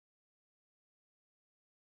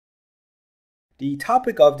The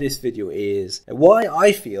topic of this video is why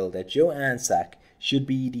I feel that Joey Ansah should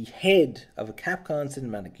be the head of a Capcom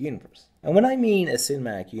Cinematic Universe. And when I mean a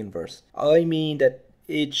cinematic universe, I mean that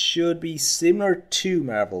it should be similar to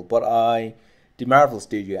Marvel, but the Marvel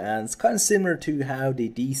studio, and it's kind of similar to how the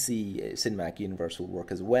DC Cinematic Universe will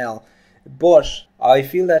work as well. But I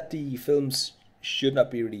feel that the films should not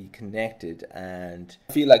be really connected, and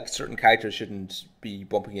I feel like certain characters shouldn't be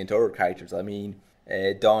bumping into other characters. I mean,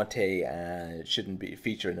 Dante shouldn't be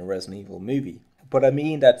featured in a Resident Evil movie. But I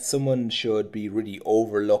mean that someone should be really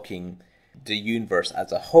overlooking the universe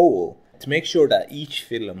as a whole to make sure that each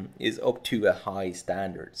film is up to a high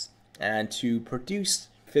standards, and to produce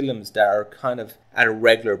films that are kind of at a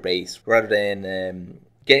regular base rather than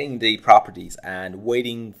getting the properties and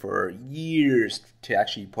waiting for years to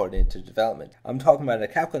actually put it into development. I'm talking about a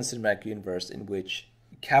Capcom Cinematic Universe in which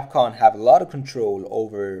Capcom have a lot of control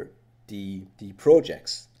over the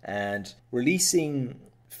projects, and releasing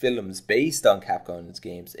films based on Capcom's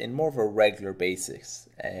games in more of a regular basis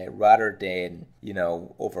rather than,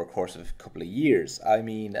 over a course of a couple of years. I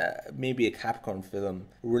mean, maybe a Capcom film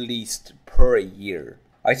released per year.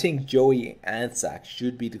 I think Joey Ansah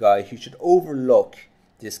should be the guy who should overlook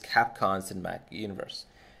this Capcom Cinematic Universe.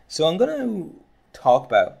 So I'm going to talk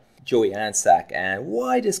about Joey Ansah and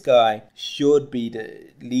why this guy should be the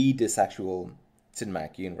lead this actual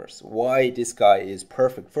cinematic universe. Why this guy is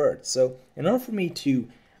perfect for it. So in order for me to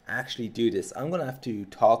actually do this, I'm going to have to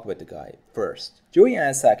talk about the guy first. Joey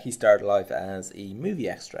Ansah, he started life as a movie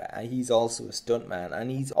extra, and he's also a stuntman,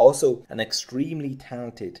 and he's also an extremely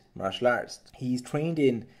talented martial artist. He's trained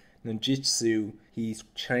in ninjutsu, he's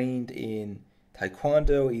trained in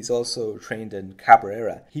taekwondo, he's also trained in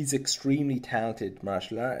capoeira. He's extremely talented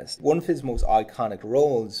martial artist. One of his most iconic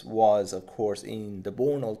roles was, of course, in The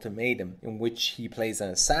Bourne Ultimatum, in which he plays an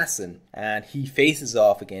assassin and he faces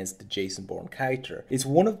off against the Jason Bourne character. It's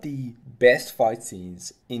one of the best fight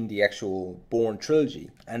scenes in the actual Bourne trilogy,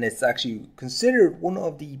 and it's actually considered one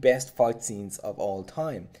of the best fight scenes of all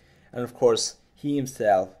time. And of course, he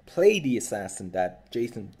himself played the assassin that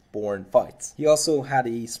Jason Bourne fights. He also had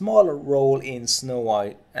a smaller role in Snow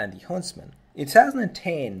White and the Huntsman. In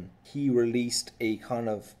 2010, he released a kind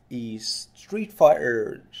of a Street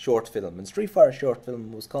Fighter short film, and Street Fighter short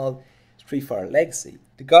film was called Street Fighter Legacy.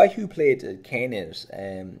 The guy who played Kane in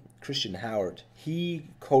it, Christian Howard, he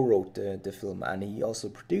co-wrote the film and he also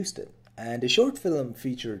produced it. And the short film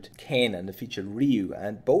featured Kane and it featured Ryu,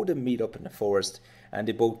 and both of them meet up in the forest and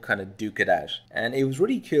they both kind of duke it out. And it was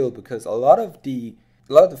really cool because a lot of the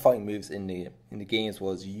fighting moves in the games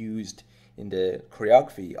was used in the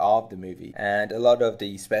choreography of the movie, and a lot of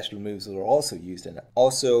the special moves were also used in it.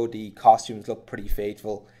 Also, the costumes looked pretty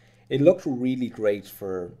faithful. It looked really great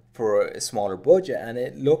for a smaller budget, and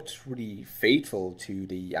it looked really faithful to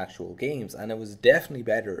the actual games, and it was definitely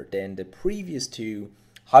better than the previous two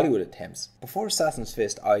Hollywood attempts. Before Assassin's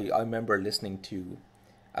Fist, I remember listening to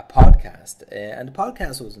a podcast, and the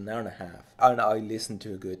podcast was an hour and a half, and I listened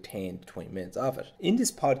to a good 10 to 20 minutes of it. In this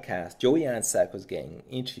podcast, Joey Ansah was getting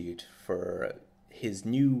interviewed for his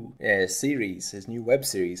new series, his new web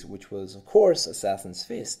series, which was, of course, Assassin's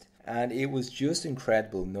Fist. And it was just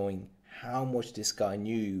incredible knowing how much this guy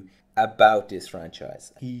knew about this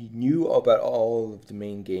franchise. He knew about all of the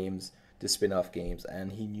main games, the spin-off games,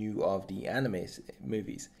 and he knew of the anime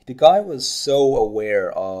movies. The guy was so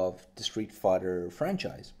aware of the Street Fighter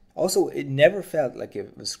franchise. Also, it never felt like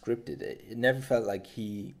it was scripted. It never felt like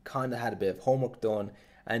he kind of had a bit of homework done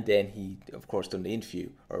and then he, of course, done the interview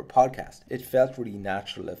or podcast. It felt really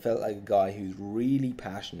natural. It felt like a guy who's really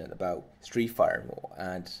passionate about Street Fighter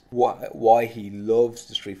and why he loves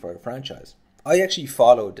the Street Fighter franchise. I actually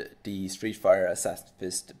followed the Street Fighter Assassin's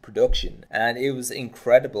Fist production, and it was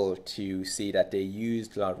incredible to see that they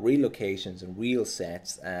used a lot of real locations and real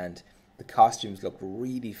sets, and the costumes looked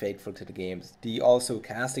really faithful to the games. The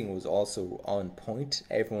casting was also on point.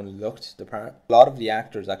 Everyone looked the part. A lot of the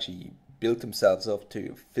actors actually built themselves up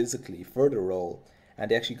to physically for the role,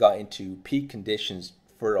 and they actually got into peak conditions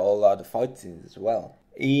for a lot of the fight scenes as well.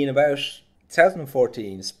 In about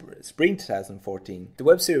 2014, spring 2014, the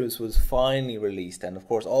web series was finally released, and of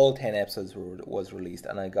course all 10 episodes was released,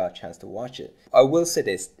 and I got a chance to watch it. I will say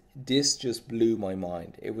this just blew my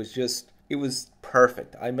mind. It was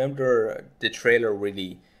perfect. I remember the trailer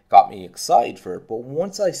really got me excited for it, but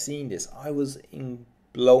once I seen this, I was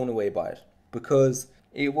blown away by it, because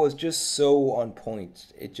it was just so on point.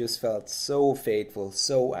 It just felt so faithful,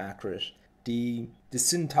 so accurate. The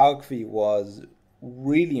cinematography was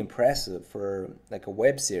really impressive for like a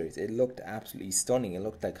web series. It looked absolutely stunning. It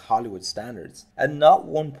looked like Hollywood standards. And not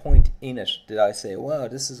one point in it did I say, wow,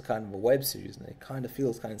 this is kind of a web series and it kind of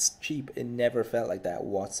feels kind of cheap. It never felt like that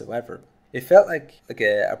whatsoever. It felt like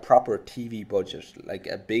a proper TV budget, like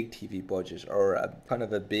a big TV budget or a kind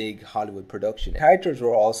of a big Hollywood production. Characters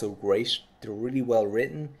were also great. They were really well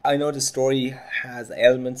written. I know the story has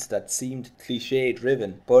elements that seemed cliche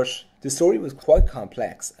driven, but the story was quite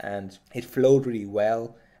complex and it flowed really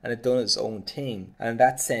well and it done its own thing. And in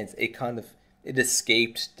that sense, it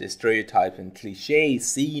escaped the stereotype and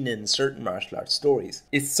cliches seen in certain martial arts stories.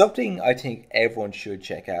 It's something I think everyone should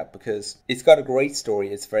check out because it's got a great story,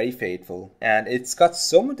 it's very faithful, and it's got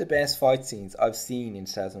some of the best fight scenes I've seen in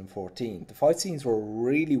 2014. The fight scenes were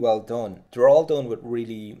really well done. They're all done with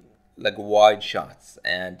really like wide shots,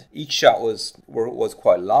 and each shot was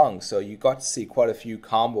quite long, so you got to see quite a few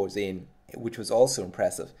combos in, which was also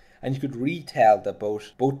impressive. And you could really tell that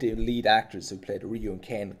both the lead actors who played Ryu and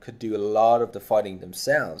Ken could do a lot of the fighting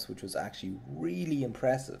themselves, which was actually really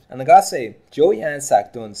impressive. And I gotta say, Joey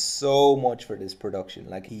Ansah done so much for this production.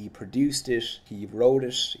 Like, he produced it, he wrote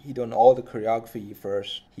it, he done all the choreography for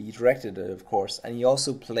it, he directed it, of course, and he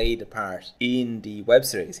also played a part in the web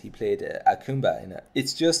series. He played Akumba in it.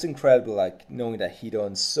 It's just incredible, like, knowing that he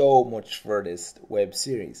done so much for this web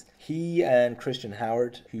series. He and Christian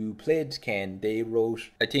Howard, who played Ken, they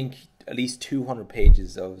wrote, I think, at least 200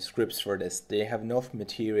 pages of scripts for this. They have enough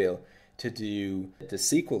material to do the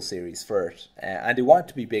sequel series for it. And they want it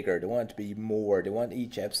to be bigger, they want it to be more, they want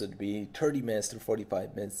each episode to be 30 minutes to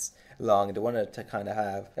 45 minutes long. They want it to kind of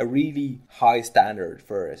have a really high standard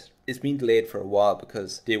for it. It's been delayed for a while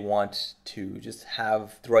because they want to just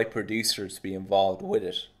have the right producers to be involved with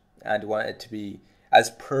it. And they want it to be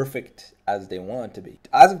as perfect as they want it to be.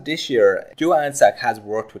 As of this year, Joey Ansah has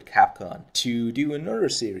worked with Capcom to do another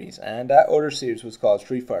series, and that other series was called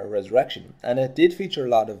Street Fighter Resurrection, and it did feature a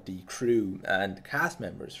lot of the crew and cast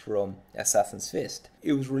members from Assassin's Fist.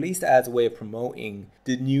 It was released as a way of promoting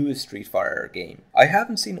the newest Street Fighter game. I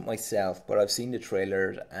haven't seen it myself, but I've seen the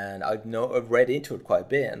trailers and I've read into it quite a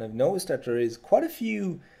bit, and I've noticed that there is quite a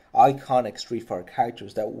few iconic Street Fighter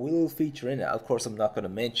characters that will feature in it. Of course, I'm not going to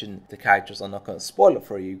mention the characters, I'm not going to spoil it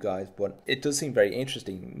for you guys, but it does seem very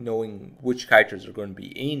interesting knowing which characters are going to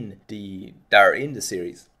be that are in the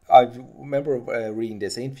series. I remember reading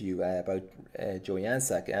this interview about Joey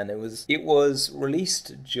Ansah, and it was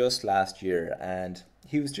released just last year, and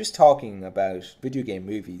he was just talking about video game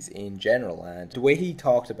movies in general, and the way he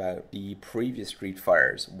talked about the previous Street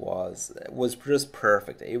Fighters was just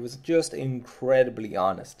perfect. It was just incredibly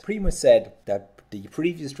honest. Pretty much said that the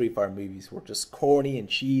previous Street Fighter movies were just corny and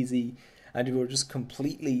cheesy, and they were just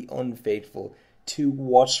completely unfaithful to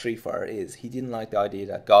what Street Fighter is. He didn't like the idea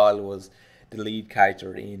that Guile was the lead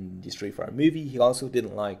character in the Street Fighter movie. He also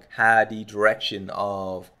didn't like the direction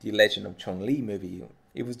of the Legend of Chun-Li movie.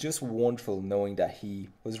 It was just wonderful knowing that he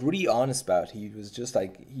was really honest about it. He was just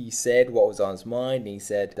like, he said what was on his mind, and he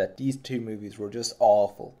said that these two movies were just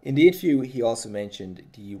awful. In the interview, he also mentioned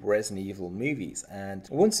the Resident Evil movies, and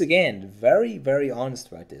once again, very, very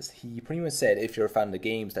honest about this. He pretty much said, if you're a fan of the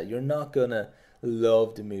games, that you're not gonna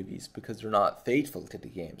love the movies because they're not faithful to the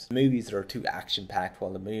games. The movies are too action-packed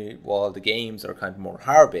while the games are kind of more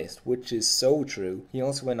horror-based, which is so true. He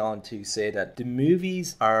also went on to say that the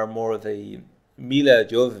movies are more of a Mila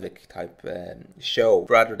Jovovich type show,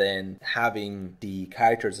 rather than having the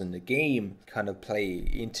characters in the game kind of play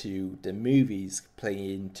into the movies,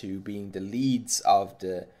 play into being the leads of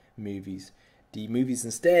the movies. The movies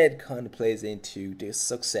instead kind of plays into the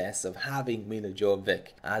success of having Mila Jovovich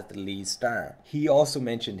as the lead star. He also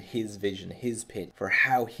mentioned his vision, his pitch for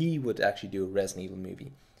how he would actually do a Resident Evil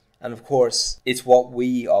movie. And of course, it's what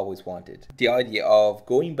we always wanted. The idea of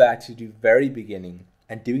going back to the very beginning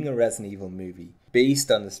and doing a Resident Evil movie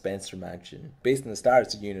based on the Spencer Mansion, based on the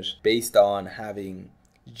Stars unit, based on having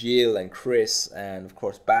Jill and Chris and of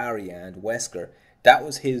course Barry and Wesker. That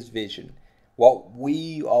was his vision. What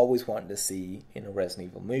we always wanted to see in a Resident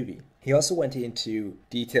Evil movie. He also went into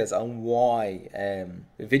details on why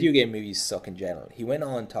video game movies suck in general. He went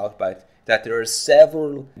on and talked about that there are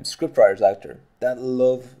several scriptwriters out there that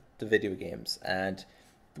love the video games and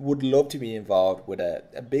would love to be involved with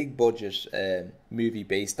a big budget movie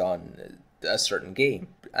based on a certain game,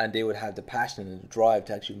 and they would have the passion and the drive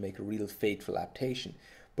to actually make a real faithful adaptation.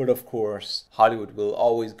 But of course, Hollywood will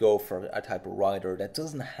always go for a type of writer that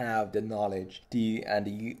doesn't have the knowledge and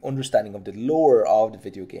the understanding of the lore of the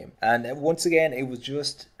video game. And once again, it was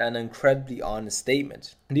just an incredibly honest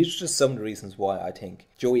statement. And these are just some of the reasons why I think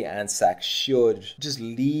Joey Ansah should just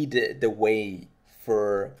lead the way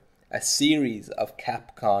for a series of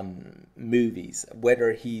Capcom movies,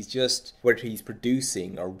 whether he's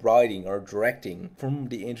producing or writing or directing. From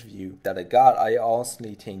the interview that I got, I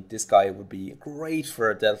honestly think this guy would be great for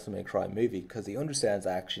a Devil May Cry movie because he understands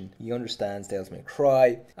action, he understands Devil May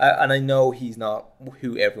Cry, and I know he's not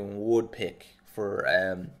who everyone would pick for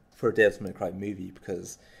a Devil May Cry movie,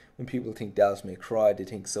 because when people think Devil May Cry, they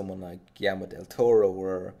think someone like Guillermo del Toro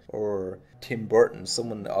or Tim Burton,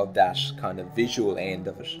 someone of that kind of visual end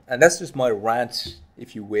of it. And that's just my rant,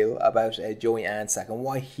 if you will, about Joey Ansah and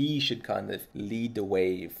why he should kind of lead the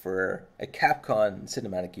way for a Capcom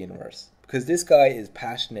Cinematic Universe. Because this guy is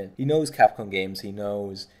passionate. He knows Capcom games. He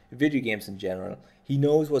knows video games in general. He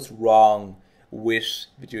knows what's wrong with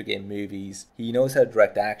video game movies. He knows how to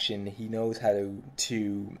direct action. He knows how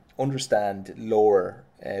to understand lore,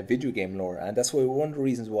 video game lore, and that's why one of the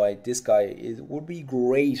reasons why this guy would be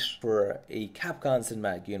great for a Capcom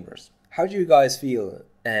Cinematic Universe. How do you guys feel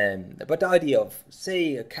about the idea of,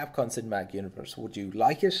 say, a Capcom Cinematic Universe? Would you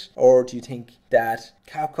like it, or do you think that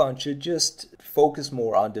Capcom should just focus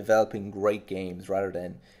more on developing great games rather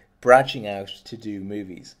than branching out to do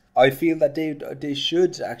movies? I feel that they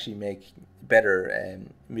should actually make better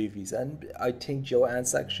movies, and I think Joe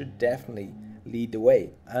Ansah should definitely lead the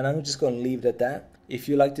way. And I'm just going to leave it at that. If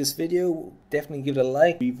you like this video, definitely give it a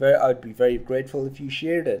like. I'd be very grateful if you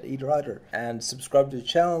shared it, either. And subscribe to the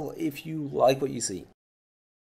channel if you like what you see.